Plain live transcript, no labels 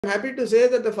happy to say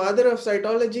that the father of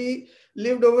cytology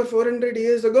lived over 400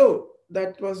 years ago.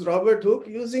 That was Robert Hooke,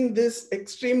 using this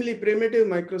extremely primitive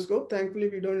microscope. Thankfully,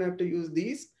 we don't have to use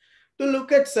these to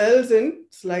look at cells in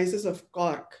slices of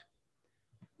cork.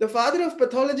 The father of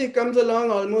pathology comes along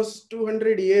almost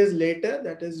 200 years later.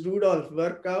 That is Rudolf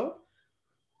Virchow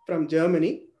from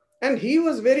Germany. And he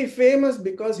was very famous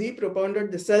because he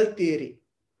propounded the cell theory.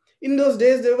 In those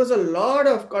days, there was a lot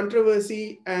of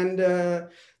controversy, and the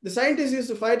scientists used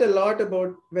to fight a lot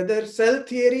about whether cell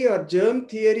theory or germ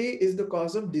theory is the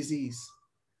cause of disease.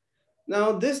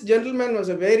 Now, this gentleman was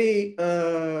a very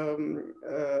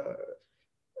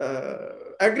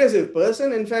aggressive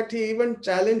person. In fact, he even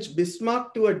challenged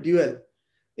Bismarck to a duel.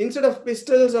 Instead of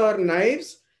pistols or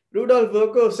knives, Rudolf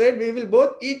Virchow said, we will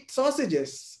both eat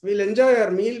sausages. We'll enjoy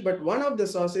our meal, but one of the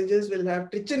sausages will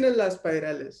have Trichinella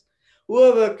spiralis.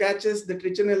 Whoever catches the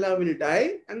Trichinella will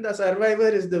die, and the survivor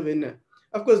is the winner.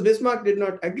 Of course, Bismarck did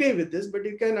not agree with this, but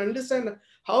you can understand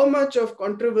how much of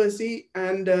controversy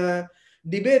and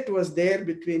debate was there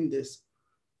between this.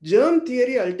 Germ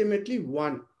theory ultimately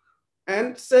won,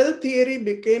 and cell theory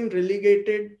became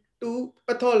relegated to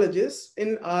pathologists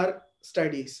in our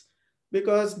studies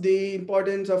because the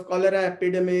importance of cholera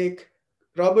epidemic,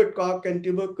 Robert Koch, and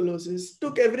tuberculosis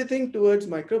took everything towards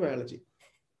microbiology.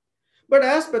 But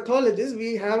as pathologists,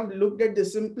 we have looked at the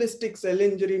simplistic cell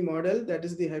injury model, that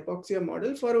is the hypoxia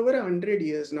model, for over 100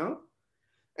 years now.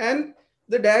 And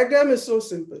the diagram is so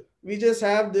simple. We just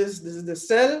have this is the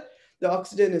cell, the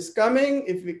oxygen is coming.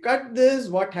 If we cut this,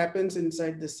 what happens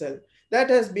inside the cell? That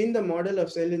has been the model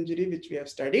of cell injury which we have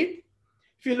studied.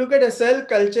 If you look at a cell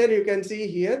culture, you can see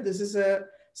here, this is a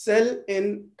cell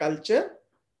in culture,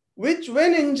 which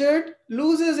when injured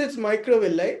loses its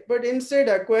microvilli, but instead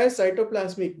acquires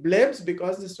cytoplasmic blebs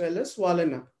because the cell is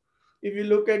swollen up. If you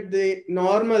look at the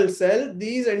normal cell,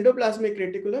 these endoplasmic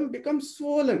reticulum become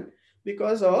swollen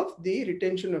because of the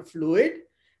retention of fluid.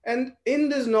 And in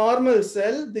this normal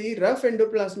cell, the rough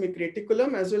endoplasmic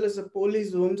reticulum as well as the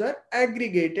polysomes are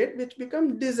aggregated, which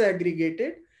become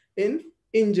disaggregated in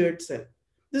injured cell.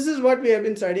 This is what we have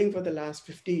been studying for the last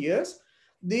 50 years.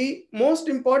 The most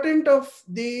important of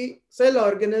the cell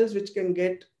organelles which can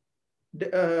get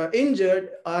injured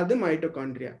are the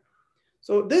mitochondria.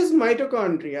 So this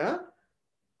mitochondria,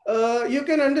 you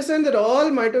can understand that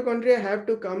all mitochondria have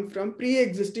to come from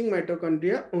pre-existing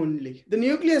mitochondria only. The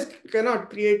nucleus cannot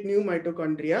create new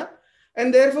mitochondria,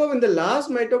 and therefore when the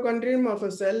last mitochondrium of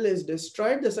a cell is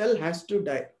destroyed, the cell has to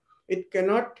die. It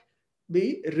cannot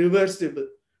be reversible.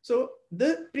 So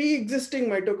the pre-existing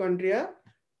mitochondria,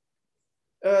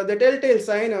 the telltale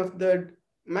sign of the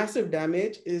massive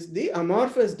damage is the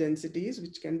amorphous densities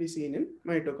which can be seen in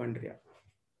mitochondria.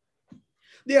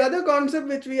 The other concept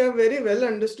which we have very well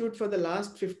understood for the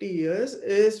last 50 years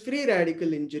is free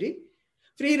radical injury.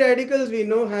 Free radicals we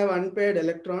know have unpaired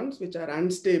electrons which are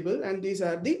unstable, and these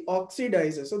are the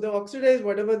oxidizers. So they oxidize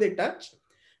whatever they touch,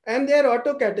 and they are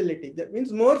autocatalytic. That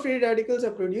means more free radicals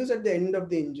are produced at the end of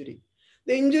the injury.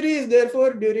 The injury is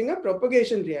therefore during a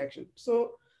propagation reaction.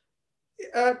 So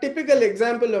a typical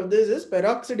example of this is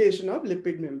peroxidation of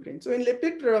lipid membrane. So in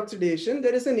lipid peroxidation,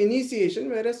 there is an initiation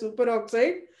where a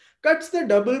superoxide cuts the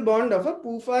double bond of a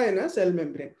PUFA in a cell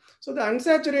membrane. So the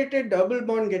unsaturated double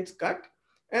bond gets cut,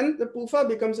 and the PUFA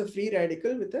becomes a free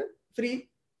radical with a free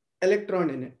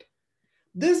electron in it.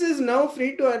 This is now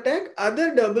free to attack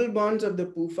other double bonds of the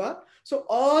PUFA. So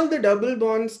all the double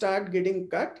bonds start getting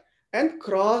cut and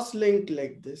cross-linked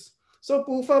like this. So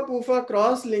PUFA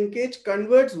cross linkage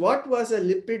converts what was a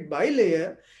lipid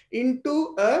bilayer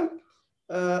into a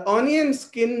onion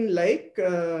skin like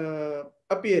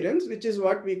appearance, which is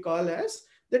what we call as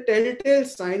the telltale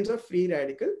signs of free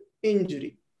radical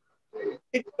injury.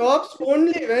 It stops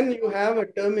only when you have a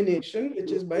termination,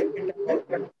 which is by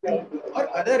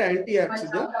or other antioxidants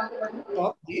to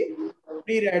stop the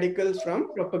free radicals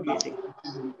from propagating.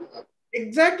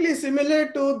 Exactly similar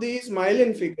to these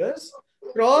myelin figures,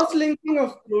 cross-linking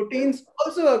of proteins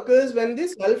also occurs when the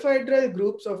sulfhydryl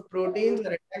groups of proteins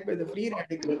are attacked by the free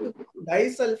radical to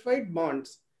disulfide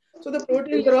bonds. So the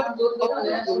proteins are all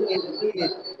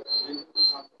proteins.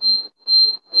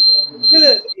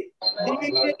 Similarly,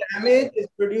 DVK damage is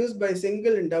produced by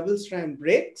single and double strand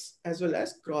breaks as well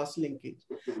as cross-linkage.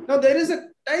 Now there is a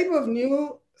type of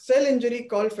new cell injury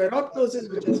called ferroptosis,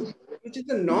 which is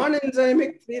a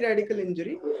non-enzymic free radical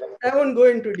injury. I won't go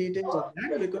into details of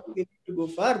that because we need to go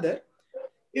further.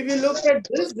 If you look at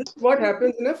this is what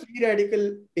happens in a free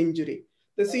radical injury.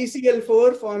 The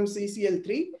CCl4 forms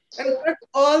CCl3 and cuts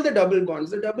all the double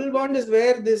bonds. The double bond is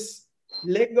where this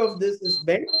leg of this is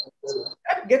bent.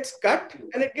 That gets cut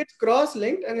and it gets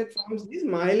cross-linked and it forms these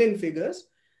myelin figures.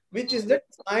 which is the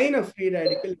sign of free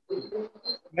radical.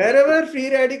 Wherever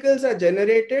free radicals are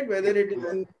generated, whether it is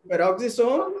in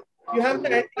peroxisome, you have the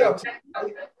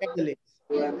antioxidant catalase.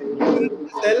 In the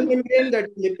cell membrane, that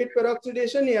is lipid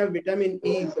peroxidation, you have vitamin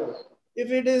E. If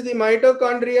it is the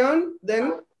mitochondrion,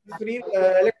 then free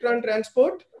electron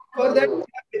transport. For that, we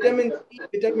have vitamin C,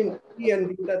 vitamin E,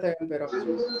 and glutathione peroxide.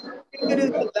 If it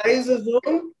is the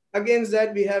lysosome, against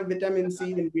that we have vitamin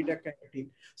C and beta carotene.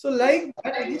 So, like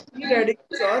that, these free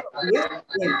radicals are always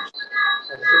present.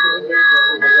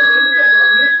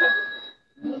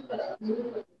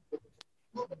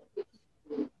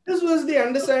 This was the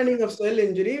understanding of cell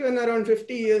injury when around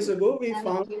 50 years ago we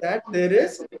found that there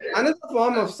is another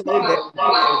form of cell death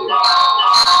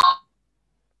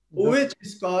which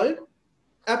is called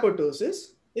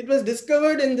apoptosis. It was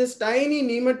discovered in this tiny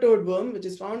nematode worm which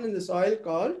is found in the soil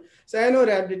called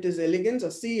Cyanorhabditis elegans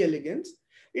or C. elegans.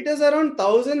 It has around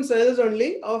 1,000 cells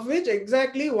only, of which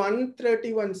exactly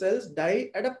 131 cells die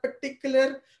at a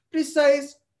particular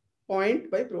precise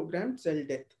point by programmed cell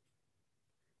death.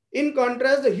 In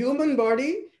contrast, the human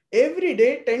body every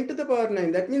day 10 to the power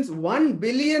 9, that means 1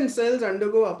 billion cells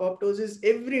undergo apoptosis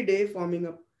every day, forming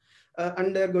up,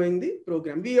 undergoing the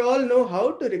program. We all know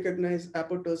how to recognize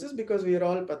apoptosis because we are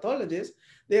all pathologists.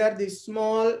 They are these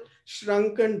small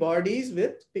shrunken bodies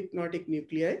with pycnotic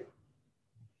nuclei.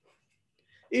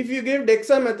 If you give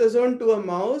dexamethasone to a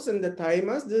mouse in the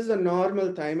thymus, this is a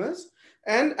normal thymus.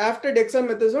 And after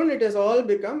dexamethasone, it has all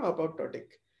become apoptotic.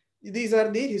 These are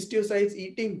the histiocytes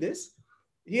eating this.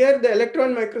 Here, the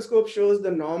electron microscope shows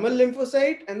the normal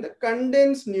lymphocyte and the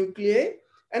condensed nuclei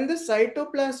and the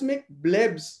cytoplasmic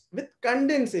blebs with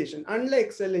condensation.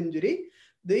 Unlike cell injury,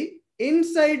 the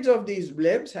insides of these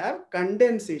blebs have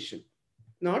condensation,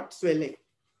 not swelling.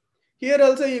 Here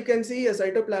also you can see a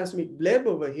cytoplasmic bleb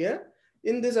over here.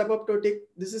 In this apoptotic,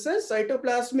 this is a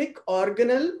cytoplasmic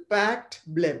organelle packed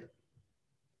bleb.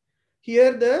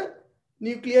 Here the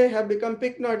nuclei have become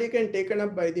pycnotic and taken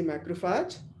up by the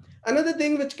macrophage. Another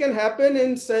thing which can happen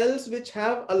in cells which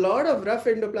have a lot of rough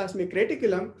endoplasmic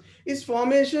reticulum is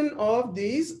formation of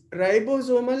these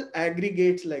ribosomal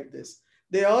aggregates like this.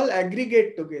 They all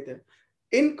aggregate together.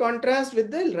 In contrast with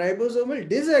the ribosomal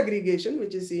disaggregation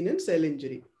which is seen in cell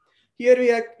injury. Here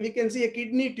we can see a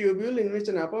kidney tubule in which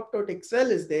an apoptotic cell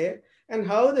is there, and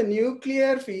how the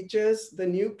nuclear features, the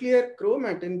nuclear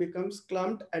chromatin becomes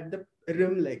clumped at the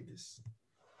rim like this.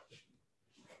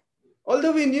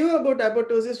 Although we knew about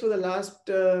apoptosis for the last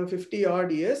 50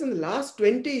 odd years, in the last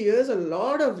 20 years, a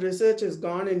lot of research has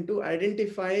gone into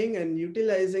identifying and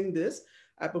utilizing this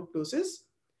apoptosis.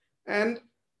 And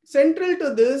central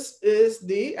to this is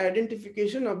the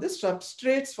identification of the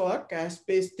substrates for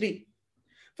caspase-3.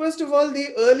 First of all, the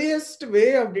earliest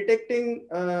way of detecting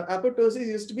apoptosis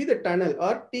used to be the tunnel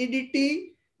or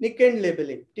TDT nick end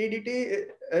labeling. TDT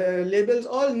labels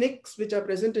all nicks which are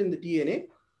present in the DNA.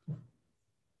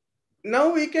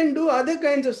 Now we can do other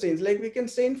kinds of stains, like we can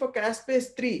stain for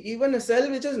caspase-3. Even a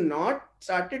cell which has not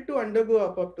started to undergo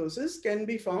apoptosis can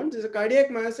be found. There's a cardiac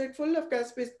myocyte full of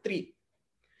caspase-3.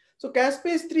 So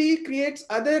caspase-3 creates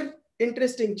other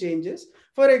interesting changes.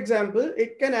 For example,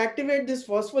 it can activate this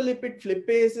phospholipid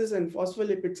flipases and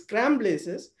phospholipid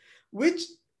scramblases, which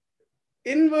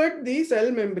invert the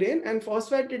cell membrane, and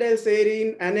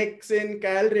phosphatidylserine, annexin,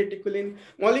 calreticulin,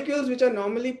 molecules which are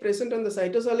normally present on the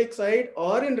cytosolic side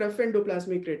or in rough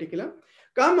endoplasmic reticulum,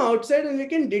 come outside and we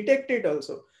can detect it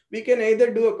also. We can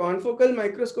either do a confocal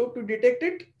microscope to detect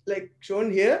it, like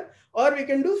shown here, or we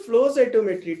can do flow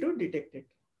cytometry to detect it.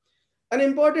 An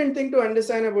important thing to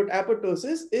understand about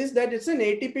apoptosis is that it's an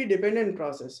ATP dependent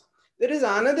process. There is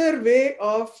another way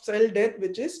of cell death,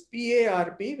 which is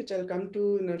PARP, which I'll come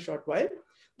to in a short while.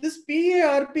 This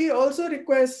PARP also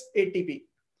requires ATP.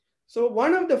 So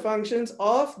one of the functions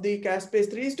of the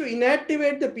caspase-3 is to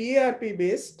inactivate the PARP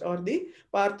based or the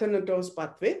parthenatose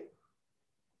pathway.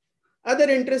 Other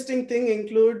interesting thing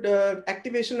include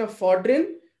activation of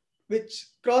fodrin, which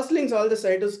cross-links all the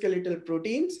cytoskeletal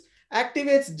proteins,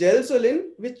 activates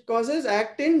gelsolin, which causes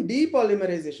actin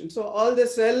depolymerization. So all the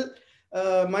cell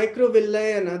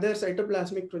microvilli and other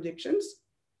cytoplasmic projections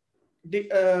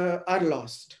are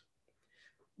lost.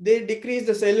 They decrease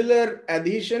the cellular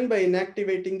adhesion by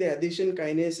inactivating the adhesion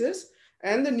kinases,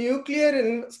 and the nuclear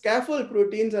and scaffold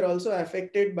proteins are also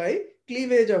affected by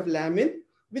cleavage of lamin,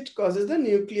 which causes the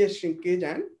nuclear shrinkage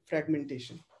and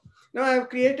fragmentation. Now I have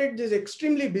created this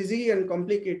extremely busy and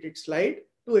complicated slide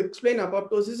to explain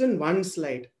apoptosis in one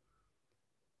slide.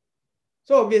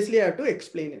 So obviously I have to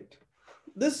explain it.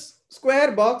 This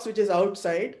square box which is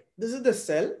outside, this is the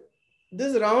cell.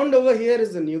 This round over here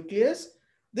is the nucleus.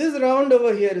 This round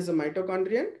over here is a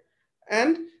mitochondrion.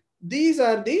 And These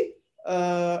are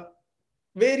the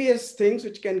various things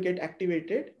which can get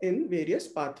activated in various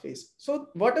pathways. So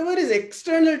whatever is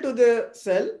external to the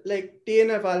cell, like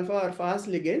TNF alpha or Fas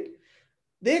ligand,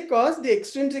 they cause the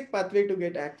extrinsic pathway to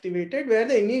get activated where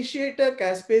the initiator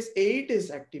caspase 8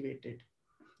 is activated.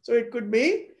 So it could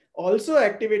be also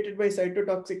activated by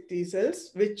cytotoxic T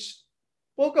cells, which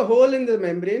poke a hole in the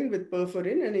membrane with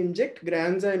perforin and inject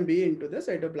granzyme B into the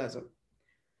cytoplasm.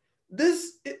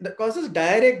 This causes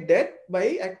direct death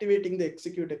by activating the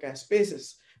executor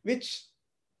caspases, which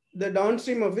the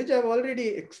downstream of which I've already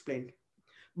explained.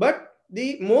 But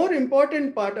the more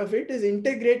important part of it is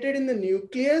integrated in the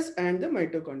nucleus and the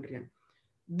mitochondrion.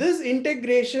 This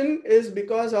integration is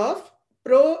because of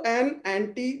pro and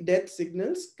anti-death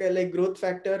signals like growth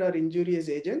factor or injurious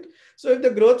agent. So if the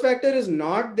growth factor is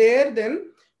not there,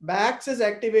 then BAX is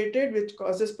activated, which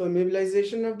causes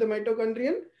permeabilization of the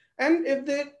mitochondrion. And if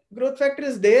the growth factor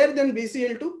is there, then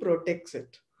BCL2 protects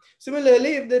it.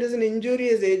 Similarly, if there is an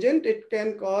injurious agent, it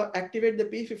can activate the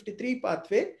P53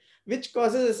 pathway, which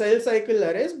causes a cell cycle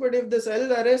arrest. But if the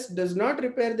cell arrest does not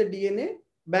repair the DNA,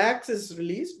 BAX is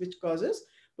released, which causes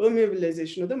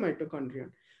permeabilization of the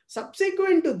mitochondrion.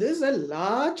 Subsequent to this, a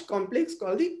large complex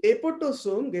called the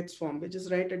apoptosome gets formed, which is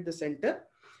right at the center.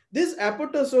 This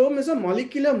apoptosome is a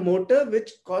molecular motor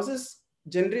which causes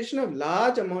generation of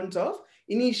large amounts of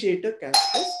initiator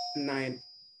caspase 9.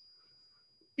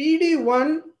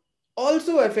 PD1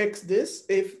 also affects this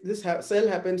if this cell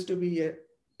happens to be a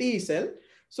T cell.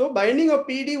 So binding of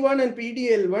PD1 and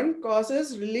PDL1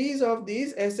 causes release of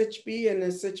these SHP and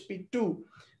SHP2,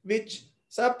 which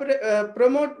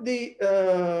promote the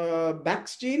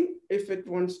BAX gene if it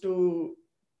wants to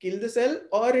kill the cell,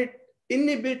 or it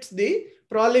inhibits the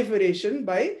proliferation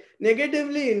by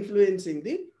negatively influencing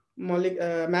the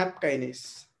MAP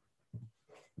kinase.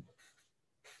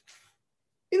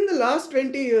 In the last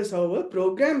 20 years, however,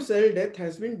 programmed cell death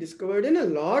has been discovered in a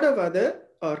lot of other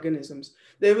organisms.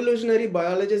 The evolutionary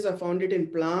biologists have found it in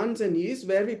plants and yeast,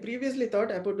 where we previously thought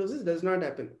apoptosis does not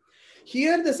happen.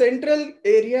 Here, the central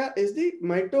area is the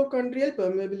mitochondrial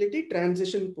permeability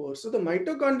transition pore. So the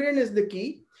mitochondrion is the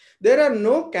key. There are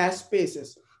no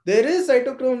caspases. There is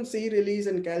cytochrome C release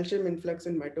and calcium influx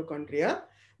in mitochondria.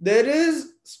 There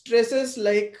is stresses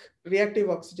like reactive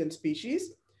oxygen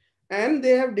species. And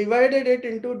they have divided it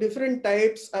into different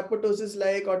types, apoptosis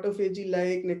like, autophagy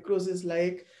like, necrosis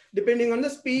like, depending on the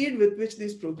speed with which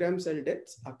these programmed cell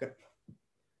deaths occur.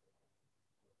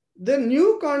 The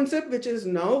new concept which has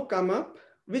now come up,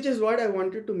 which is what I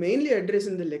wanted to mainly address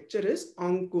in the lecture, is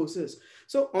oncosis.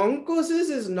 So oncosis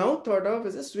is now thought of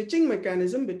as a switching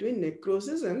mechanism between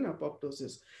necrosis and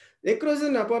apoptosis. Necrosis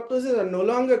and apoptosis are no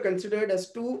longer considered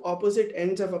as two opposite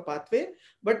ends of a pathway,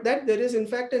 but that there is in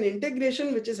fact an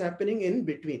integration which is happening in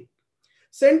between.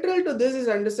 Central to this is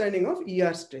understanding of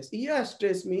ER stress. ER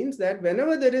stress means that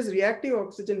whenever there is reactive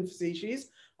oxygen species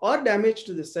or damage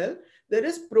to the cell, there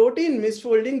is protein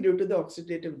misfolding due to the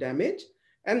oxidative damage,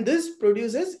 and this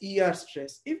produces ER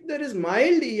stress. If there is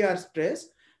mild ER stress,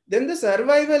 then the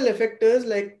survival effectors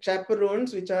like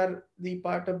chaperones, which are the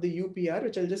part of the UPR,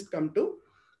 which I'll just come to,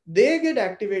 they get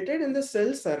activated and the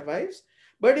cell survives.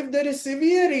 But if there is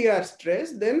severe ER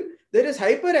stress, then there is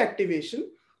hyperactivation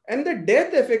and the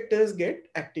death effectors get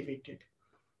activated.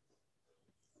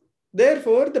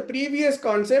 Therefore, the previous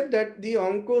concept that the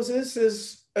oncosis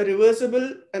is a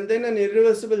reversible and then an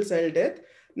irreversible cell death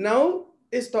now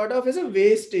is thought of as a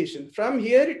way station. From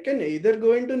here, it can either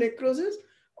go into necrosis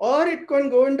or it can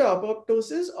go into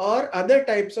apoptosis or other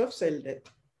types of cell death.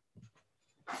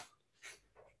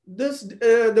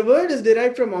 The word is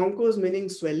derived from oncos, meaning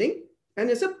swelling, and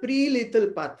is a pre-lethal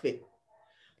pathway.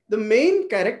 The main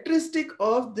characteristic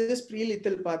of this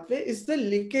pre-lethal pathway is the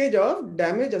leakage of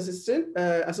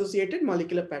damage-associated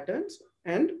molecular patterns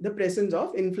and the presence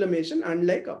of inflammation,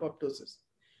 unlike apoptosis.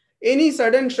 Any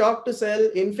sudden shock to cell,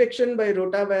 infection by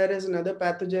rotavirus and other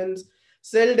pathogens,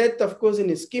 cell death, of course, in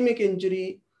ischemic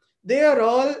injury, they are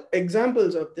all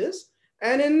examples of this.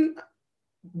 And in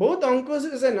both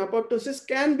oncosis and apoptosis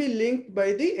can be linked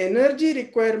by the energy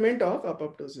requirement of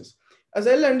apoptosis. A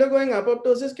cell undergoing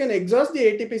apoptosis can exhaust the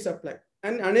ATP supply,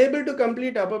 and unable to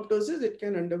complete apoptosis, it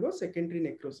can undergo secondary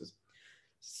necrosis.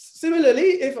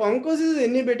 Similarly, if oncosis is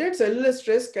inhibited, cellular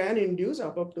stress can induce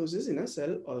apoptosis in a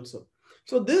cell also.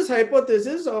 So this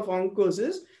hypothesis of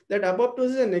oncosis, that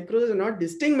apoptosis and necrosis are not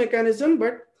distinct mechanism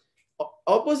but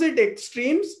opposite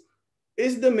extremes,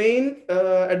 is the main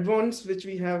advance which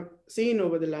we have seen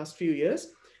over the last few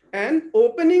years. And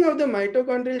opening of the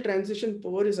mitochondrial transition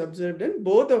pore is observed in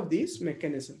both of these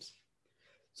mechanisms.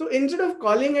 So instead of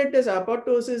calling it as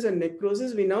apoptosis and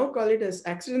necrosis, we now call it as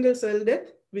accidental cell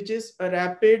death which is a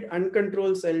rapid,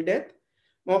 uncontrolled cell death.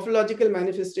 Morphological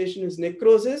manifestation is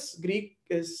necrosis, Greek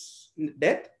is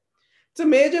death. It's a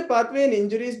major pathway in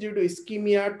injuries due to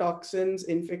ischemia, toxins,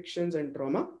 infections, and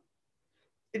trauma.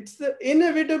 It's the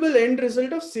inevitable end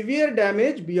result of severe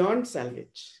damage beyond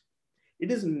salvage.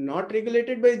 It is not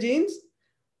regulated by genes.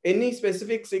 Any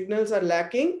specific signals are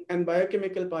lacking and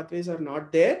biochemical pathways are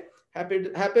not there.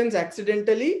 Happens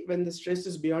accidentally when the stress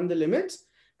is beyond the limits,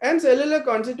 and cellular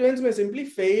constituents may simply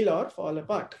fail or fall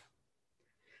apart.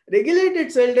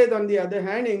 Regulated cell death, on the other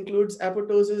hand, includes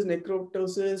apoptosis,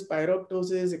 necroptosis,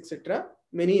 pyroptosis, etc.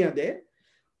 Many are there.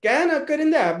 Can occur in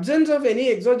the absence of any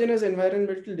exogenous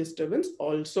environmental disturbance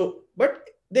also, but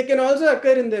they can also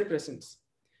occur in their presence.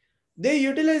 They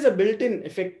utilize a built-in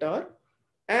effector,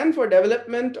 and for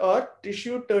development or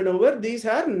tissue turnover, these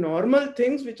are normal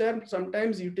things which are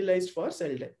sometimes utilized for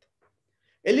cell death.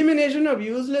 Elimination of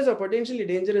useless or potentially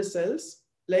dangerous cells,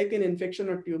 like an infection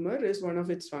or tumor, is one of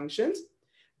its functions.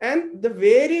 And the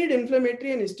varied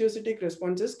inflammatory and histiocytic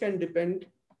responses can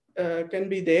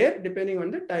be there depending on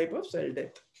the type of cell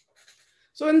death.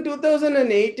 So in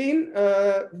 2018,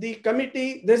 the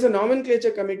committee, there's a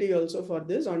nomenclature committee also for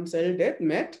this on cell death,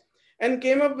 met and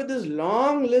came up with this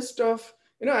long list of,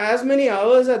 as many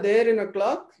hours are there in a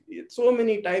clock, so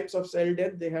many types of cell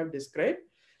death they have described.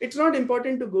 It's not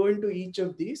important to go into each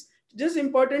of these. Just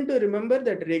important to remember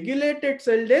that regulated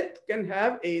cell death can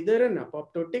have either an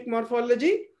apoptotic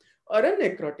morphology or a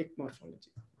necrotic morphology.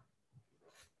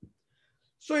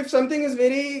 So if something is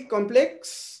very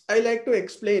complex, I like to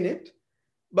explain it.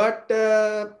 But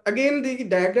again, the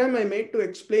diagram I made to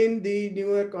explain the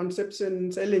newer concepts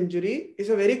in cell injury is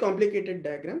a very complicated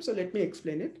diagram. So let me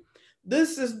explain it.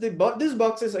 This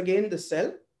box is again the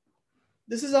cell.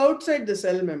 This is outside the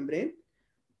cell membrane.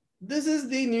 This is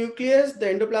the nucleus, the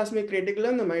endoplasmic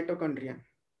reticulum, the mitochondria,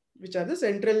 which are the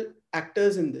central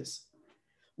actors in this.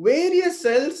 Various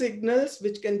cell signals,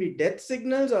 which can be death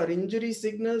signals or injury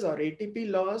signals or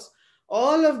ATP loss,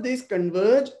 all of these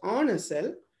converge on a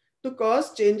cell to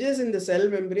cause changes in the cell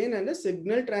membrane and a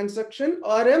signal transduction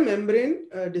or a membrane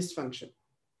dysfunction.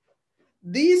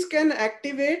 These can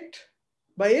activate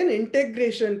by an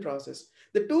integration process.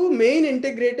 The two main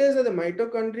integrators are the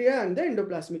mitochondria and the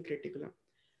endoplasmic reticulum.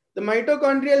 The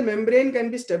mitochondrial membrane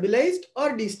can be stabilized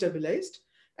or destabilized.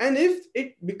 And if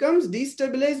it becomes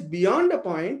destabilized beyond a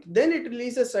point, then it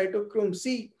releases cytochrome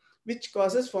C, which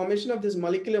causes formation of this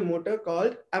molecular motor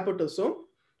called apoptosome,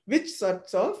 which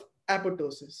sets off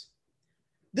apoptosis.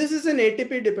 This is an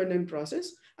ATP dependent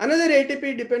process. Another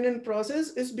ATP dependent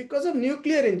process is because of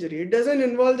nuclear injury. It doesn't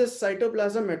involve the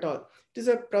cytoplasm at all. It is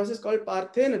a process called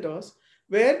parthenatose,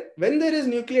 where when there is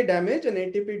nuclear damage, an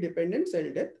ATP dependent cell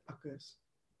death occurs.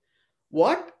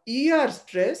 What ER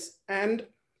stress and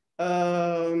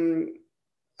other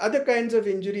kinds of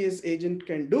injurious agent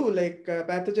can do, like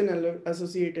pathogen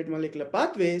associated molecular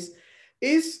pathways,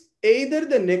 is either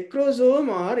the necrosome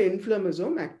or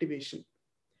inflammasome activation.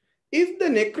 If the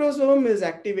necrosome is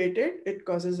activated, it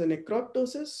causes a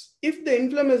necroptosis. If the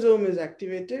inflammasome is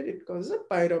activated, it causes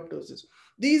a pyroptosis.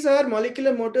 These are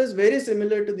molecular motors very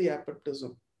similar to the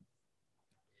apoptosome.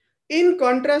 In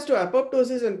contrast to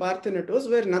apoptosis and parthenatose,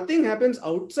 where nothing happens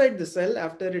outside the cell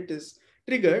after it is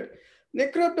triggered,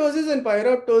 necroptosis and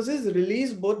pyroptosis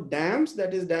release both DAMPs,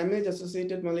 that is damage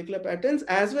associated molecular patterns,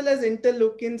 as well as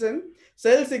interleukins and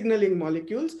cell signaling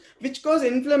molecules, which cause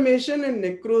inflammation and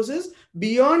necrosis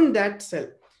beyond that cell.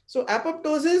 So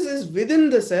apoptosis is within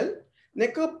the cell.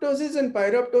 Necroptosis and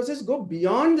pyroptosis go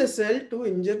beyond the cell to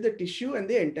injure the tissue and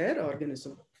the entire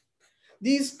organism.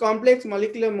 These complex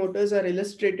molecular motors are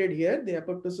illustrated here: the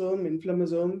apoptosome,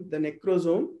 inflammasome, the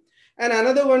necrosome, and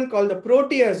another one called the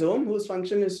proteasome, whose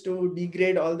function is to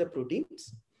degrade all the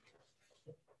proteins.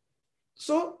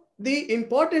 So the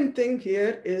important thing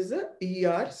here is the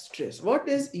ER stress. What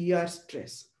is ER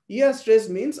stress? ER stress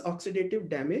means oxidative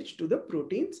damage to the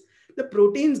proteins. The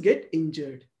proteins get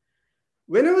injured.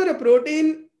 Whenever a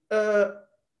protein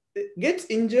gets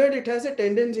injured, it has a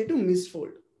tendency to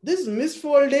misfold. This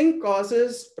misfolding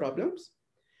causes problems,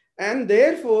 and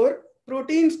therefore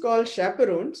proteins called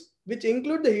chaperones, which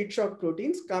include the heat shock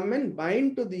proteins, come and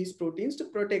bind to these proteins to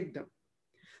protect them.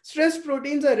 Stress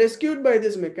proteins are rescued by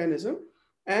this mechanism,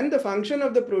 and the function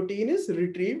of the protein is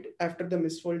retrieved after the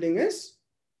misfolding is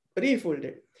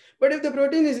refolded. But if the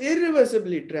protein is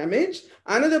irreversibly damaged,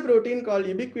 another protein called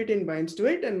ubiquitin binds to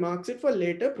it and marks it for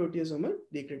later proteasomal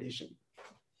degradation.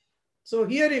 So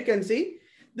here you can see,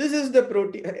 this is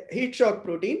the heat shock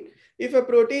protein. If a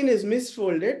protein is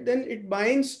misfolded, then it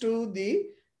binds to the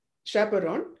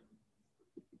chaperone.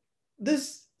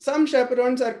 This some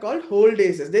chaperones are called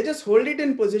holdases. They just hold it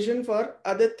in position for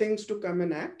other things to come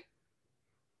and act.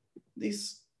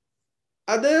 These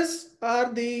others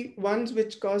are the ones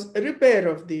which cause repair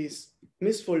of these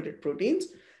misfolded proteins.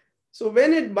 So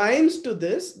when it binds to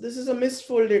this is a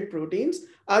misfolded proteins.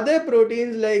 Other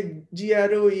proteins like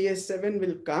GROES7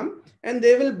 will come and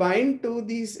they will bind to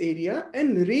this area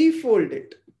and refold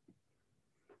it.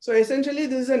 So essentially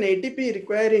this is an ATP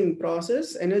requiring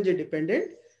process, energy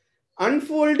dependent,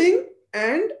 unfolding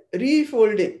and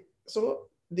refolding. So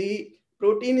the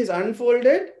protein is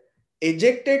unfolded,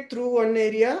 ejected through one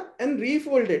area and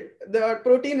refolded. The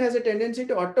protein has a tendency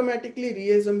to automatically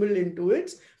reassemble into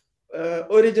its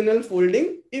original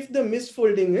folding if the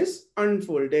misfolding is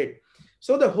unfolded.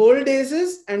 So the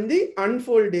holdases and the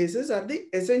unfoldases are the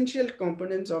essential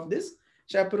components of this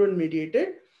chaperone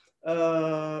mediated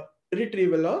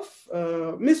retrieval of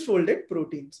misfolded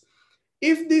proteins.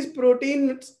 If these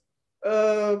proteins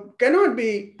cannot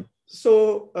be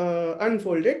so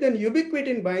unfolded, then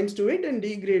ubiquitin binds to it and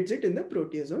degrades it in the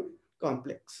proteasome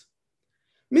complex.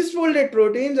 Misfolded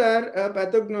proteins are a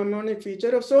pathognomonic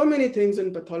feature of so many things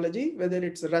in pathology, whether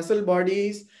it's Russell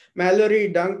bodies,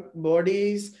 Mallory-Dunk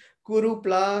bodies, Kuru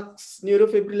plaques,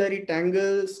 neurofibrillary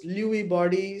tangles, Lewy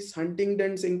bodies,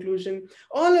 Huntington's inclusion.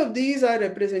 All of these are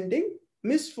representing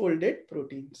misfolded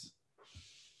proteins.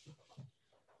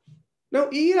 Now,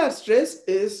 ER stress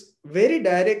is very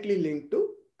directly linked to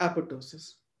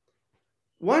apoptosis.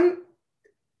 One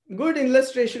good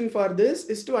illustration for this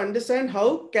is to understand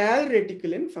how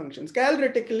calreticulin functions.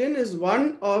 Calreticulin is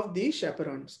one of the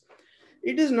chaperones.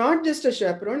 It is not just a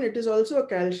chaperone, it is also a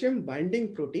calcium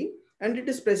binding protein and it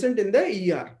is present in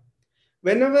the ER.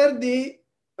 Whenever the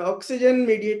oxygen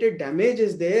mediated damage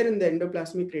is there in the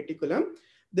endoplasmic reticulum,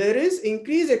 there is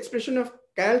increased expression of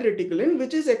calreticulin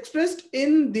which is expressed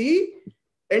in the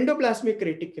endoplasmic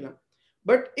reticulum.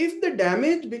 But if the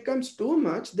damage becomes too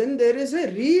much, then there is a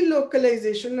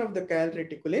relocalization of the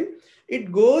calreticulin.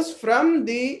 It goes from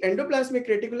the endoplasmic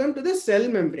reticulum to the cell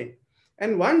membrane.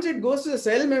 And once it goes to the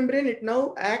cell membrane, it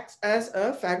now acts as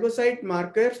a phagocyte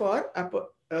marker for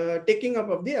taking up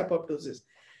of the apoptosis.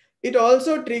 It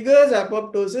also triggers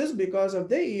apoptosis because of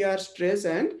the ER stress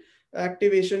and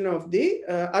activation of the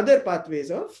other pathways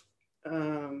of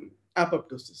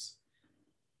apoptosis.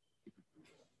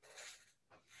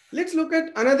 Let's look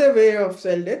at another way of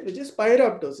cell death, which is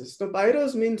pyroptosis. So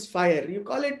pyros means fire. You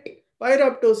call it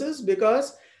pyroptosis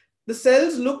because the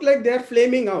cells look like they are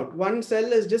flaming out. One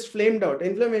cell is just flamed out.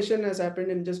 Inflammation has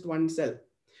happened in just one cell.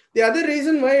 The other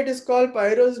reason why it is called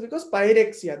pyros is because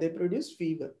pyrexia, they produce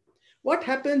fever. What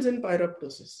happens in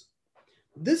pyroptosis?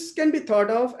 This can be thought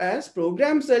of as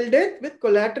programmed cell death with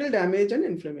collateral damage and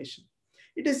inflammation.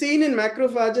 It is seen in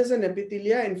macrophages and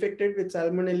epithelia infected with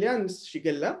Salmonella and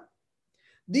Shigella.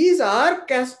 These are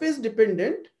caspase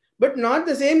dependent, but not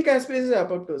the same caspase as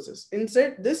apoptosis.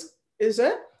 Instead, this is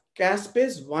a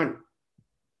caspase 1.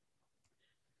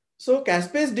 So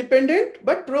caspase dependent,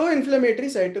 but pro-inflammatory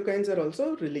cytokines are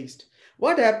also released.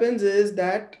 What happens is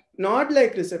that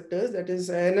NOD-like receptors, that is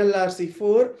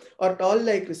NLRC4 or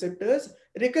Toll-like receptors,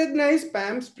 recognize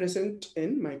PAMs present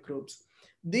in microbes.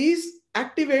 These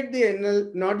activate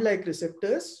the NOD-like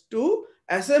receptors to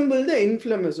assemble the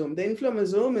inflammasome. The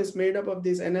inflammasome is made up of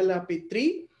this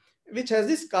NLRP3, which has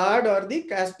this card or the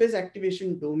caspase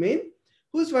activation domain,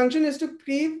 whose function is to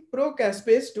cleave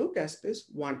pro-caspase to caspase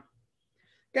 1.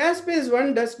 Caspase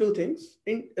 1 does two things.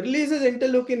 It releases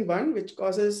interleukin 1, which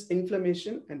causes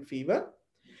inflammation and fever,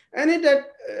 and it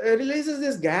releases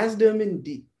this Gasdermin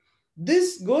D.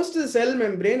 This goes to the cell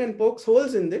membrane and pokes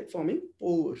holes in it, forming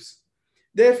pores.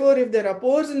 Therefore, if there are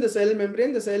pores in the cell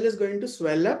membrane, the cell is going to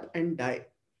swell up and die.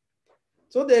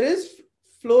 So there is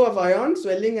flow of ions,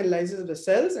 swelling and lysis of the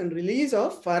cells, and release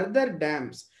of further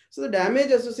dams. So the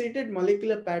damage associated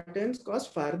molecular patterns cause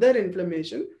further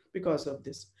inflammation because of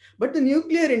this. But the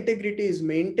nuclear integrity is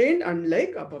maintained,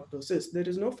 unlike apoptosis. There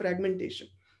is no fragmentation.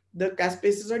 The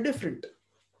caspases are different.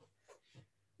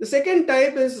 The second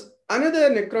type is another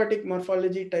necrotic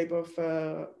morphology type of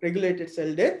regulated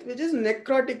cell death, which is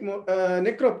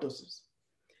necroptosis.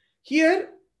 Here,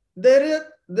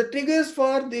 the triggers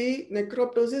for the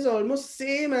necroptosis are almost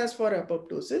same as for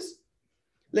apoptosis,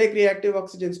 like reactive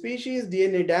oxygen species,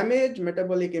 DNA damage,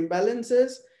 metabolic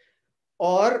imbalances,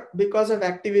 or because of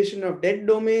activation of dead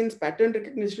domains, pattern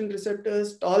recognition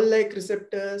receptors, Toll-like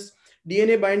receptors,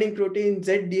 DNA binding protein,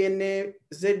 zDNA,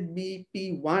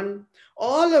 ZBP1,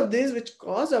 all of these which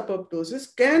cause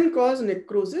apoptosis can cause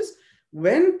necrosis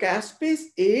when caspase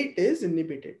 8 is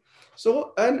inhibited.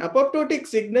 So an apoptotic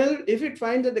signal, if it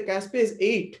finds that the caspase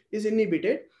 8 is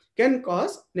inhibited, can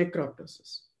cause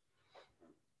necroptosis.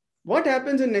 What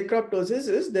happens in necroptosis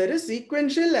is there is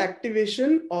sequential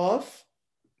activation of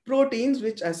proteins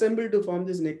which assemble to form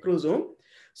this necrosome.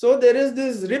 So there is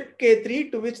this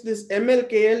RIPK3 to which this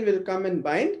MLKL will come and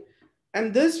bind,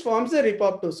 and this forms a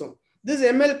ripoptosome. This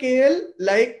MLKL,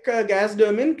 like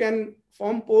gasdermin, can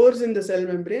form pores in the cell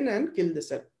membrane and kill the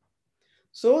cell.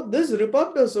 So this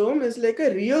ripoptosome is like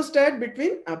a rheostat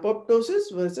between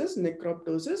apoptosis versus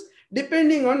necroptosis,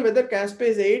 depending on whether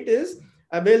caspase 8 is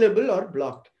available or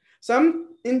blocked.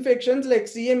 Some infections like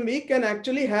CMV can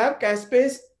actually have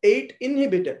caspase 8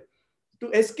 inhibitor to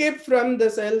escape from the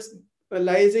cells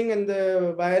lysing and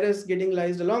the virus getting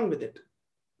lysed along with it.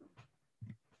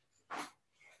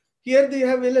 Here they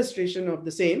have illustration of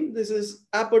the same. This is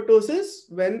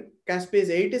apoptosis when caspase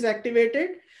 8 is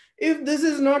activated. If this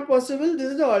is not possible,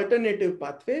 this is the alternative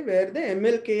pathway where the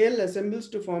MLKL assembles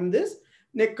to form this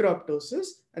necroptosis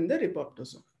and the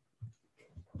ripoptosome.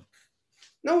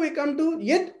 Now we come to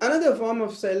yet another form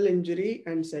of cell injury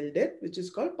and cell death, which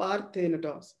is called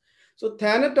parthanatos. So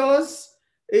Thanatos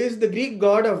is the Greek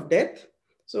god of death.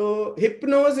 So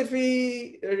Hypnos,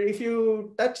 if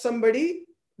you touch somebody,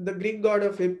 the Greek god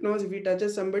of Hypnos, if he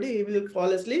touches somebody, he will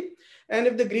fall asleep. And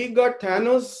if the Greek god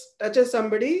Thanos touches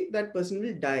somebody, that person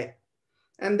will die.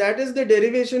 And that is the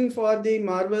derivation for the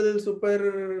Marvel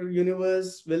super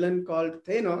universe villain called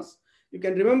Thanos. You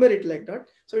can remember it like that.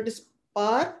 So it is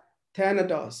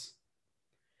Parthanatos.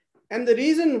 And the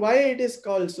reason why it is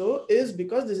called so is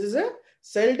because this is a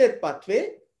cell death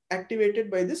pathway activated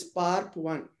by this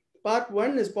PARP1.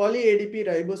 PARP1 is poly-ADP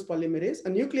ribose polymerase, a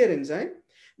nuclear enzyme,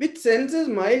 which senses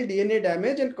mild DNA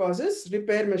damage and causes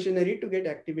repair machinery to get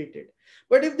activated.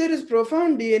 But if there is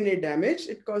profound DNA damage,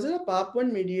 it causes a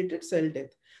PARP1 mediated cell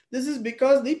death. This is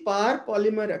because the PAR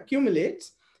polymer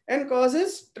accumulates and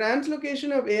causes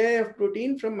translocation of AIF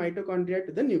protein from mitochondria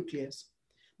to the nucleus.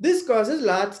 This causes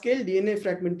large-scale DNA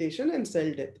fragmentation and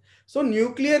cell death. So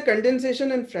nuclear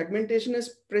condensation and fragmentation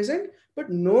is present, but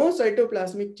no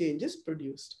cytoplasmic change is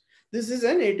produced. This is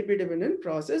an ATP-dependent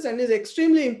process and is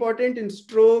extremely important in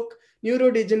stroke,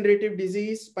 neurodegenerative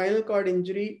disease, spinal cord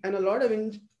injury, and a lot of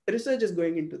research is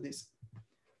going into this.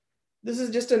 This is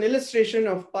just an illustration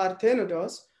of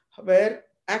Parthanatos, where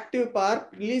active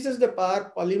PARP releases the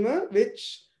PARP polymer,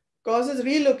 which causes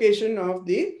relocation of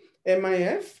the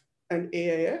MIF and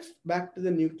AIF back to the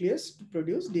nucleus to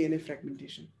produce DNA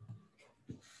fragmentation.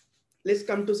 Let's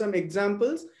come to some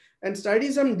examples and study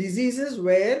some diseases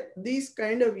where these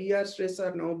kind of ER stress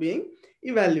are now being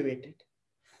evaluated.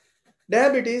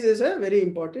 Diabetes is a very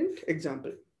important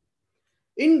example.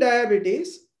 In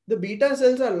diabetes, the beta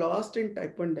cells are lost in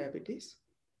type 1 diabetes.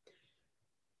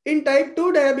 In type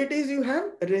 2 diabetes, you have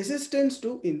resistance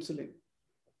to insulin.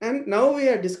 And now we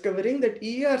are discovering that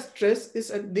ER stress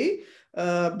is at the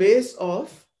base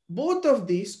of both of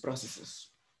these processes.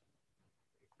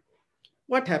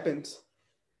 What happens?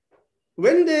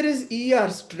 When there is ER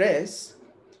stress,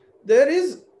 there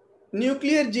is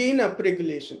nuclear gene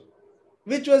upregulation,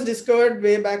 which was discovered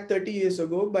way back 30 years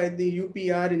ago by the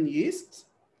UPR in yeasts.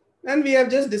 And we have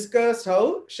just discussed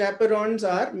how chaperones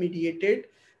are mediated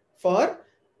for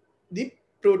the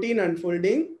protein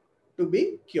unfolding to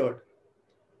be cured.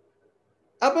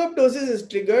 Apoptosis is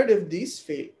triggered if these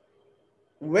fail.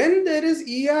 When there is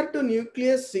ER to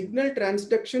nucleus signal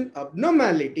transduction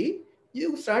abnormality,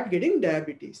 you start getting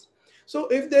diabetes. So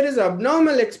if there is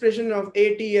abnormal expression of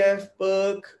ATF,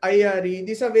 PERK, IRE,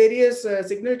 these are various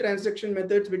signal transduction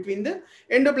methods between the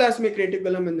endoplasmic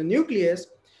reticulum and the nucleus.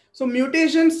 So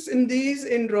mutations in these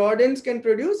in rodents can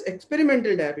produce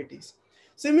experimental diabetes.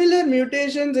 Similar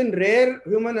mutations in rare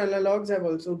human analogs have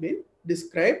also been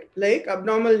described, like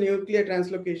abnormal nuclear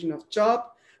translocation of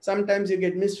CHOP. Sometimes you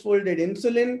get misfolded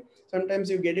insulin. Sometimes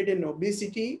you get it in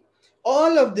obesity.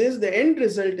 All of this, the end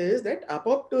result is that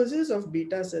apoptosis of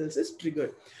beta cells is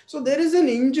triggered. So there is an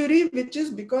injury which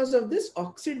is because of this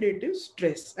oxidative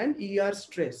stress and ER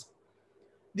stress.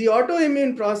 The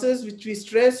autoimmune process which we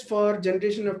stress for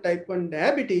generation of type 1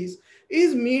 diabetes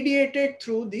is mediated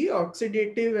through the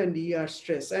oxidative and ER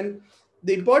stress. And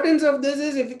the importance of this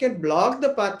is if you can block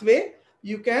the pathway,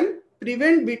 you can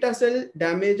prevent beta cell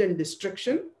damage and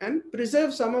destruction and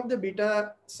preserve some of the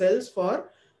beta cells for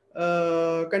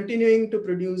continuing to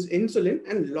produce insulin,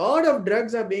 and a lot of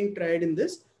drugs are being tried in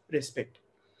this respect.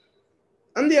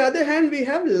 On the other hand, we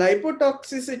have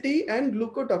lipotoxicity and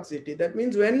glucotoxicity. That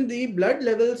means when the blood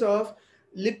levels of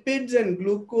lipids and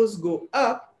glucose go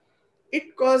up,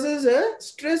 it causes a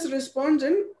stress response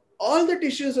in all the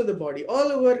tissues of the body,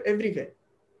 all over, everywhere.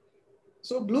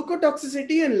 So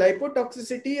glucotoxicity and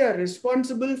lipotoxicity are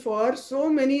responsible for so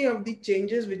many of the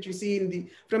changes which we see in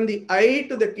from the eye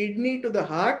to the kidney to the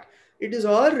heart. It is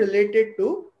all related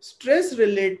to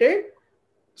stress-related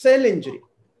cell injury,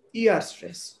 ER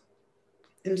stress.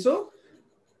 And so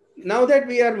now that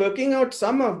we are working out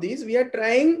some of these, we are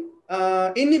trying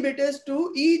inhibitors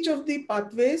to each of the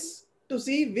pathways to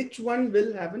see which one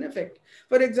will have an effect.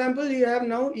 For example, you have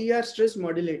now ER stress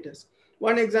modulators.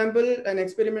 One example, an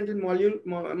experimental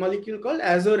molecule called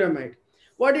azoramide.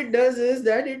 What it does is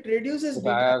that it reduces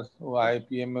beta,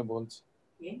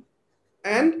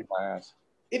 and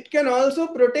it can also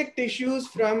protect tissues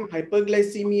from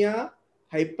hyperglycemia,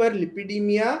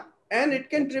 hyperlipidemia, and it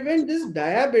can prevent this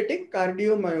diabetic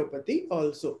cardiomyopathy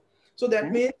also. So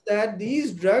that means that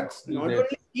these drugs not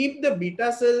only keep the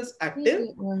beta cells active,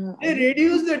 they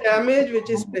reduce the damage which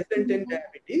is present in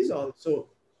diabetes also.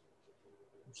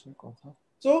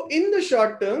 So in the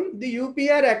short term, the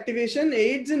UPR activation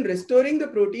aids in restoring the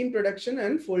protein production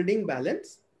and folding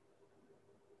balance.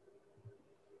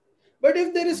 But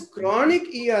if there is chronic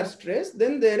ER stress,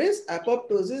 then there is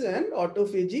apoptosis and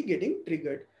autophagy getting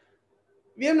triggered.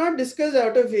 We have not discussed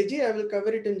autophagy. I will cover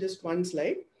it in just one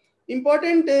slide.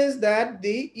 Important is that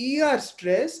the ER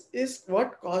stress is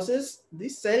what causes the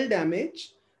cell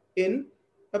damage in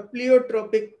a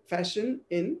pleiotropic fashion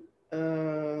in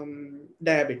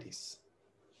diabetes.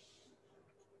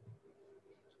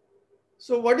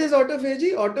 So what is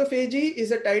autophagy? Autophagy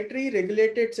is a tightly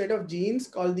regulated set of genes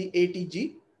called the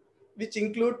ATG, which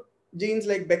include genes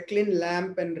like Becklin,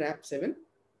 LAMP, and RAP7.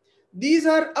 These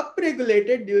are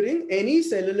upregulated during any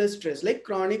cellular stress, like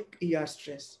chronic ER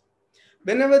stress.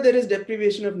 Whenever there is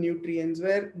deprivation of nutrients,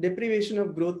 where deprivation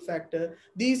of growth factor,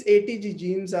 these ATG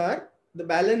genes the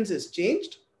balance is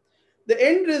changed. The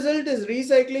end result is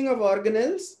recycling of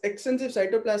organelles, extensive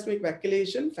cytoplasmic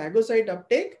vacuolation, phagocyte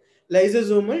uptake,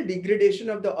 lysosomal degradation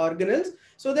of the organelles,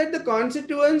 so that the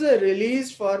constituents are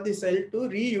released for the cell to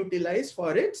reutilize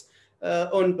for its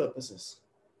own purposes.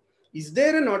 Is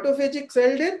there an autophagic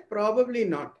cell death? Probably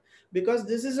not, because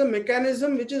this is a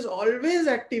mechanism which is always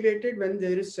activated when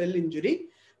there is cell injury.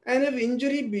 And if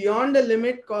injury beyond a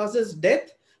limit causes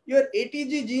death, your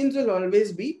ATG genes will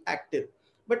always be active.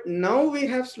 But now we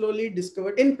have slowly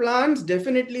discovered in plants,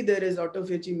 definitely there is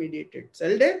autophagy mediated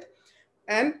cell death.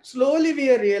 And slowly we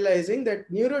are realizing that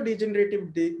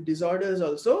neurodegenerative disorders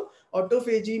also,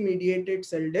 autophagy mediated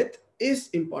cell death is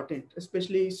important,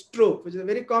 especially stroke, which is a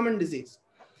very common disease.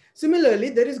 Similarly,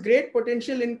 there is great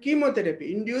potential in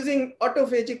chemotherapy. Inducing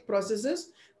autophagic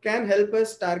processes can help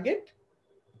us target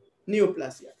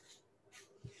neoplasia.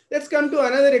 Let's come to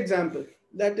another example,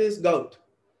 that is gout.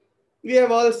 We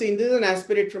have all seen, this is an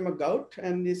aspirate from a gout,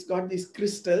 and it's got these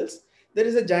crystals. There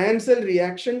is a giant cell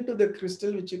reaction to the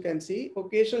crystal, which you can see.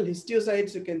 Occasional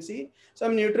histiocytes you can see.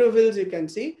 Some neutrophils you can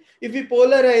see. If we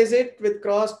polarize it with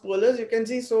cross polars, you can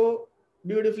see so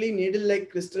beautifully needle-like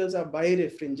crystals are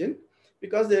birefringent,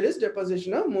 because there is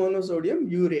deposition of monosodium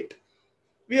urate.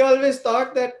 We always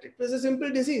thought that it was a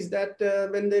simple disease, that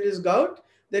when there is gout,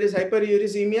 there is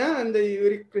hyperuricemia and the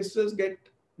uric crystals get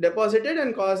deposited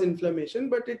and cause inflammation.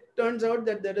 But it turns out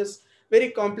that there is very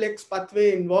complex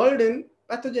pathway involved in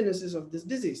pathogenesis of this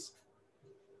disease.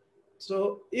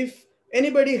 So if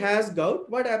anybody has gout,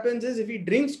 what happens is if he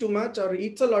drinks too much or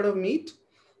eats a lot of meat,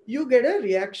 you get a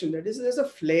reaction. That is, there's a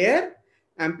flare,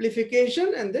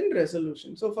 amplification, and then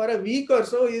resolution. So for a week or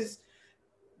so, his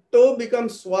toe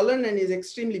becomes swollen and is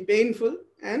extremely painful,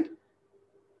 and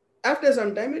after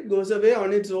some time it goes away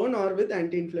on its own or with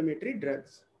anti-inflammatory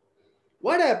drugs.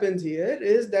 What happens here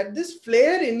is that this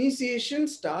flare initiation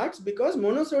starts because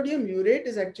monosodium urate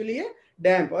is actually a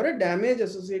DAMP, or a damage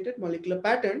associated molecular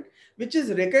pattern, which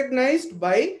is recognized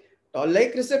by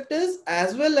toll-like receptors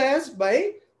as well as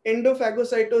by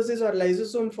endophagocytosis or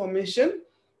lysosome formation,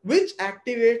 which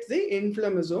activates the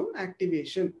inflammasome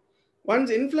activation. Once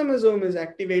inflammasome is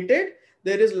activated,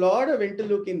 there is a lot of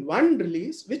interleukin-1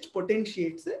 release, which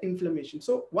potentiates the inflammation.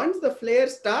 So once the flare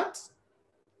starts,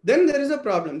 then there is a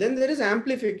problem. Then there is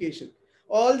amplification.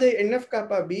 All the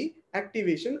NF-kappa B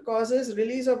activation causes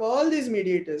release of all these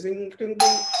mediators, including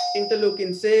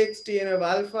interleukin 6, TNF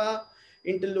alpha,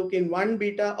 interleukin 1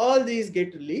 beta, all these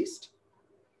get released.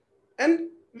 And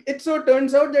it so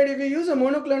turns out that if you use a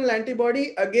monoclonal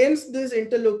antibody against this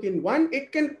interleukin 1,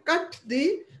 it can cut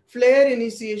the flare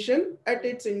initiation at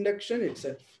its induction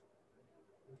itself.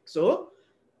 So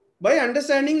by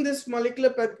understanding this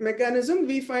molecular mechanism,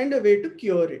 we find a way to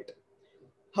cure it.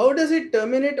 How does it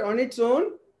terminate on its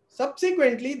own?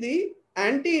 Subsequently, the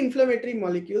anti-inflammatory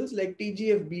molecules like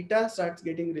TGF-beta starts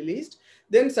getting released.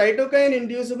 Then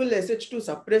cytokine-inducible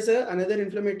SH2 suppressor, another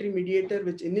inflammatory mediator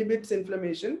which inhibits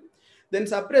inflammation. Then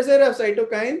suppressor of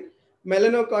cytokine,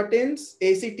 melanocortins,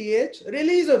 ACTH.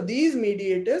 Release of these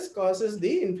mediators causes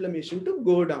the inflammation to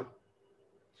go down.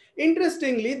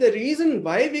 Interestingly, the reason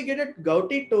why we get a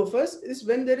gouty tophus is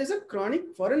when there is a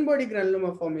chronic foreign body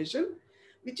granuloma formation,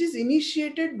 which is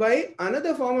initiated by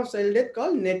another form of cell death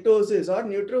called netosis or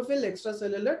neutrophil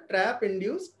extracellular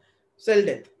trap-induced cell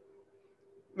death.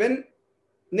 When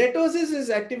netosis is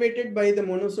activated by the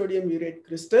monosodium urate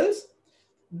crystals,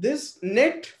 this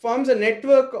net forms a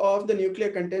network of the nuclear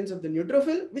contents of the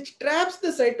neutrophil, which traps the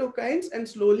cytokines and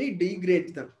slowly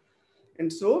degrades them.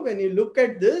 And so when you look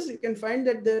at this, you can find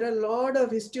that there are a lot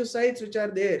of histiocytes which are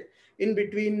there in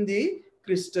between the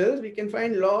crystals. We can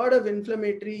find a lot of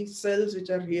inflammatory cells which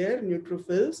are here,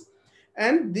 neutrophils.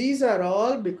 And these are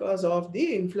all because of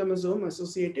the inflammasome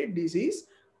associated disease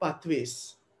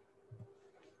pathways.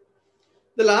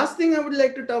 The last thing I would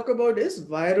like to talk about is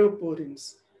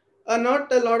viroporins.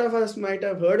 Not a lot of us might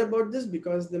have heard about this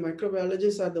because the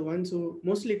microbiologists are the ones who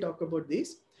mostly talk about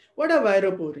these. What are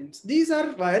viroporins? These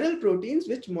are viral proteins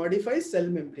which modify cell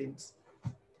membranes.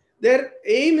 Their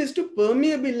aim is to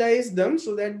permeabilize them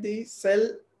so that the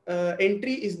cell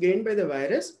entry is gained by the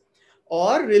virus,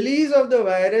 or release of the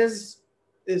virus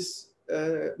is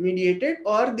mediated,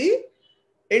 or the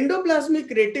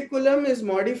endoplasmic reticulum is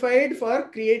modified for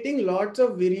creating lots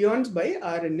of virions by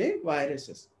RNA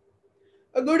viruses.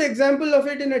 A good example of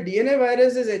it in a DNA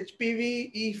virus is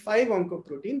HPV E5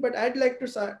 oncoprotein, but I'd like to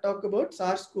talk about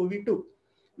SARS-CoV-2,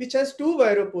 which has two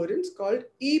viroporins called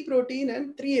E protein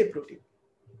and 3A protein.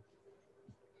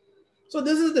 So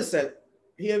this is the cell.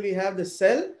 Here we have the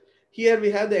cell, here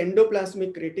we have the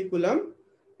endoplasmic reticulum,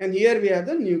 and here we have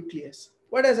the nucleus.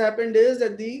 What has happened is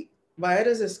that the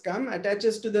virus has come,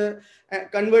 attaches to the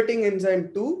converting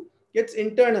enzyme 2, gets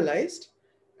internalized,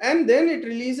 and then it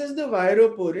releases the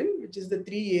viroporin, which is the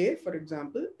 3A, for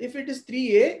example. If it is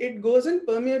 3A, it goes and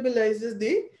permeabilizes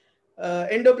the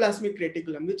endoplasmic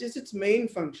reticulum, which is its main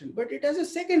function. But it has a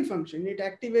second function. It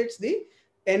activates the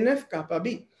NF-kappa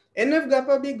B.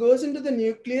 NF-kappa B goes into the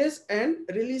nucleus and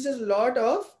releases a lot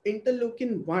of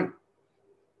interleukin-1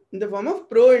 in the form of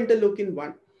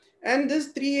pro-interleukin-1. And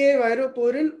this 3A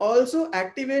viroporin also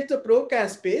activates the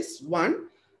pro-caspase 1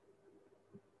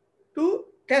 to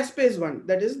caspase 1,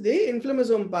 that is the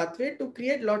inflammasome pathway, to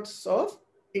create lots of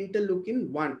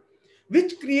interleukin-1,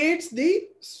 which creates the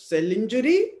cell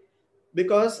injury,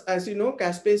 because as you know,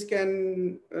 caspase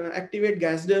can activate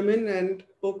Gasdermin and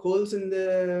poke holes in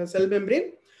the cell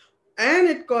membrane, and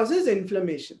it causes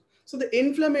inflammation. So the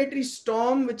inflammatory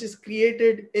storm which is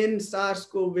created in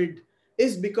SARS-CoV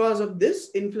is because of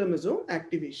this inflammasome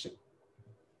activation.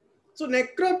 So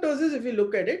necroptosis, if you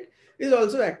look at it, is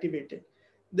also activated.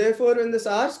 Therefore, when the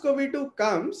SARS-CoV-2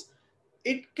 comes,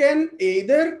 it can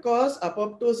either cause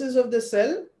apoptosis of the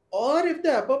cell, or if the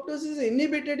apoptosis is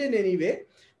inhibited in any way,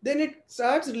 then it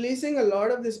starts releasing a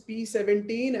lot of this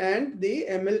P17 and the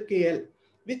MLKL,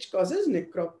 which causes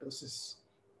necroptosis,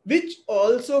 which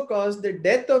also cause the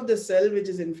death of the cell which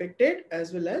is infected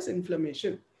as well as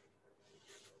inflammation.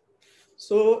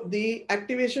 So the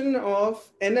activation of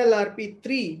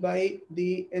NLRP3 by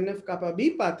the NF-kappa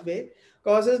B pathway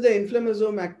causes the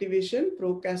inflammasome activation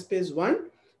procaspase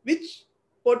 1, which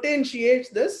potentiates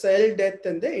the cell death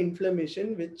and the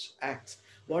inflammation which acts.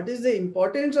 What is the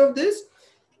importance of this?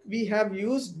 We have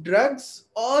used drugs,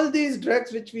 all these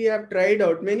drugs which we have tried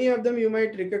out, many of them you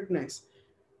might recognize,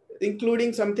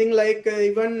 including something like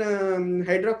even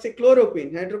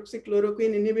hydroxychloroquine.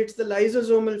 Hydroxychloroquine inhibits the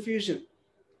lysosomal fusion.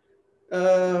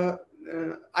 IL-6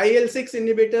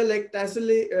 inhibitor like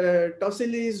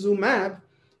tocilizumab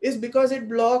is because it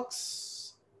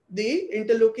blocks the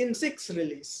interleukin-6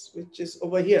 release, which is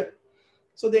over here.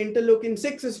 So the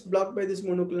interleukin-6 is blocked by this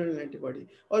monoclonal antibody.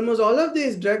 Almost all of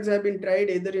these drugs have been tried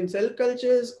either in cell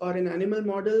cultures or in animal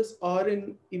models or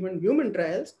in even human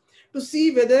trials to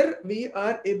see whether we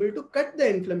are able to cut the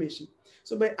inflammation.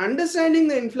 So by understanding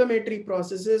the inflammatory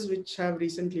processes which have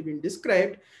recently been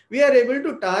described, we are able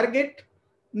to target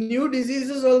new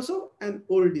diseases also and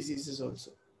old diseases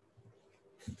also.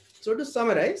 So to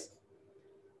summarize,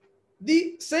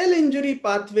 the cell injury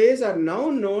pathways are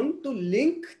now known to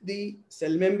link the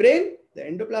cell membrane, the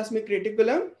endoplasmic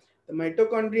reticulum, the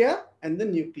mitochondria, and the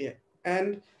nuclei.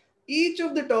 And each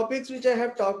of the topics which I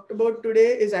have talked about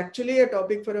today is actually a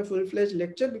topic for a full-fledged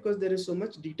lecture because there is so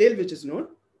much detail which is known.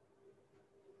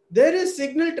 There is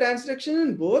signal transduction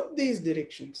in both these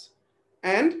directions.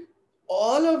 And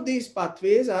all of these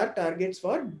pathways are targets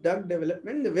for drug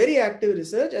development. The very active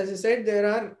research, as I said, there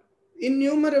are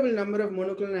innumerable number of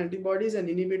monoclonal antibodies and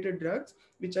inhibitor drugs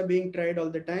which are being tried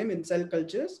all the time in cell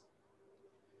cultures.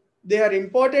 They are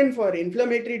important for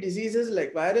inflammatory diseases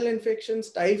like viral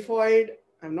infections, typhoid.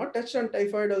 I have not touched on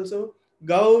typhoid also,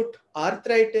 gout,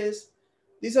 arthritis.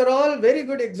 These are all very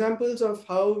good examples of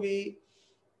how we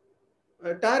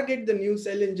target the new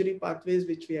cell injury pathways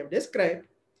which we have described.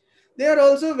 They are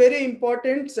also very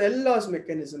important cell loss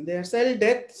mechanism. They are cell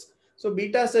deaths. So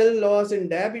beta cell loss in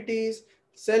diabetes,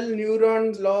 cell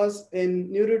neurons loss in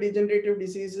neurodegenerative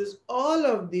diseases, all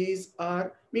of these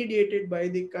are mediated by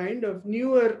the kind of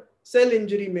newer cell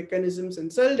injury mechanisms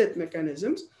and cell death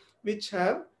mechanisms which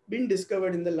have been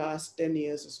discovered in the last 10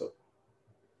 years or so.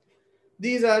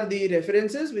 These are the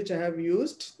references which I have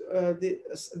used.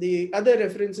 The other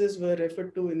references were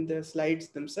referred to in the slides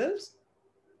themselves.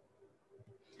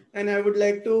 And I would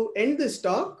like to end this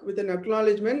talk with an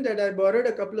acknowledgement that I borrowed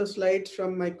a couple of slides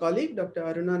from my colleague, Dr.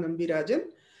 Aruna Nambirajan,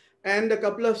 and a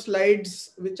couple of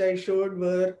slides which I showed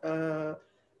were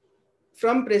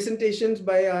from presentations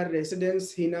by our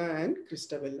residents, Hina and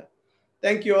Christabella.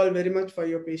 Thank you all very much for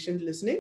your patient listening.